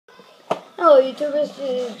Hello YouTubers,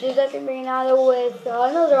 this is Giuseppe Bernardo with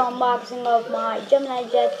another unboxing of my Gemini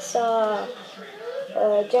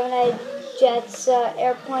Jets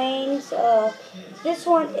airplanes. This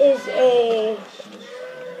one is a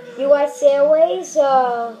US Airways,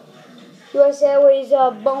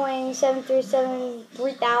 Boeing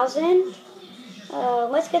 737-3000.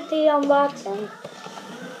 Let's get the unboxing.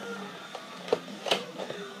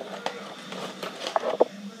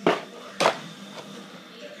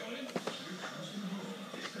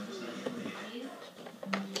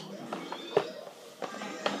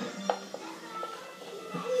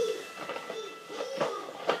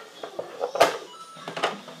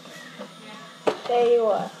 There you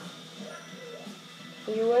are.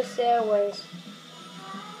 US Airways.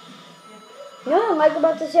 You know what I like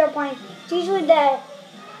about this airplane? It's usually that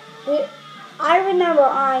I remember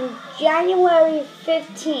on January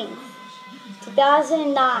 15th,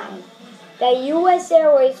 2009, that US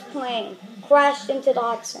Airways plane crashed into the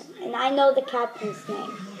Hudson. And I know the captain's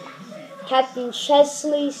name. Captain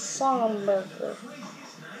Chesley Songenberger.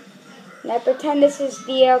 And I pretend this is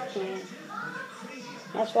the airplane.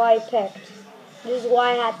 That's why I picked. This is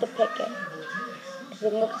why I had to pick it. Because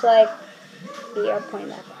it looks like the airplane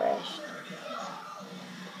that crashed.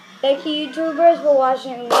 Thank you YouTubers for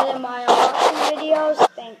watching one of my unboxing videos.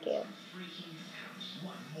 Thank you.